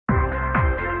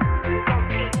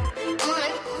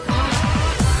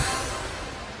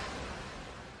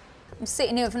I'm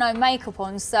sitting here with no makeup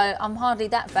on, so I'm hardly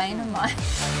that vain, am I?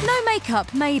 No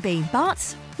makeup, maybe,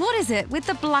 but what is it with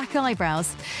the black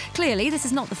eyebrows? Clearly, this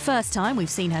is not the first time we've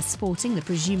seen her sporting the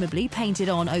presumably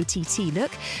painted-on OTT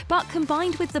look, but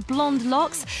combined with the blonde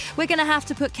locks, we're going to have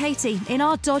to put Katie in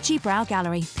our dodgy brow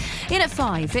gallery. In at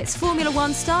 5, it's Formula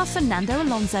One star Fernando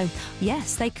Alonso.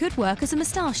 Yes, they could work as a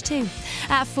moustache too.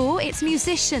 At 4, it's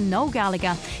musician Noel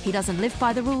Gallagher. He doesn't live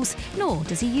by the rules, nor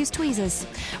does he use tweezers.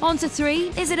 On to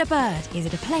 3, is it a bird? Is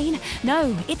it a plane?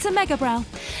 No, it's a mega brow.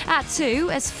 At 2,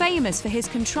 as famous for his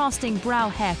contrasting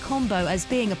brow-hair combo as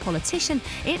being a politician,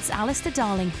 it's Alistair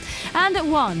Darling. And at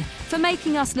 1, for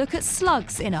making us look at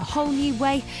slugs in a whole new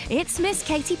way, it's Miss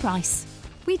Katie Price.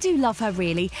 We do love her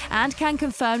really, and can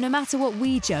confirm no matter what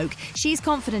we joke, she's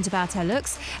confident about her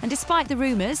looks, and despite the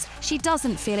rumours, she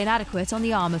doesn't feel inadequate on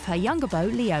the arm of her younger beau,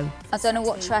 Leo. I don't know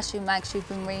what trashy mags you've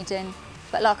been reading,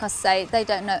 but like I say, they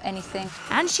don't know anything.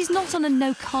 And she's not on a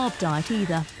no-carb diet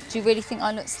either. Do you really think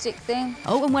I look stick thin?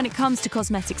 Oh, and when it comes to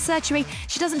cosmetic surgery,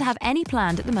 she doesn't have any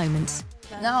planned at the moment.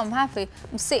 No, I'm happy.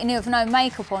 I'm sitting here with no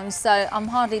makeup on, so I'm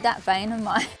hardly that vain, am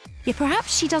I? Yeah,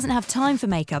 perhaps she doesn't have time for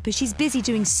makeup as she's busy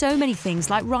doing so many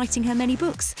things like writing her many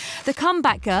books. The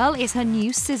Comeback Girl is her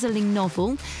new sizzling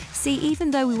novel. See, even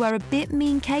though we were a bit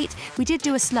mean, Kate, we did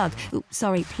do a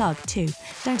plug too.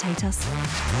 Don't hate us.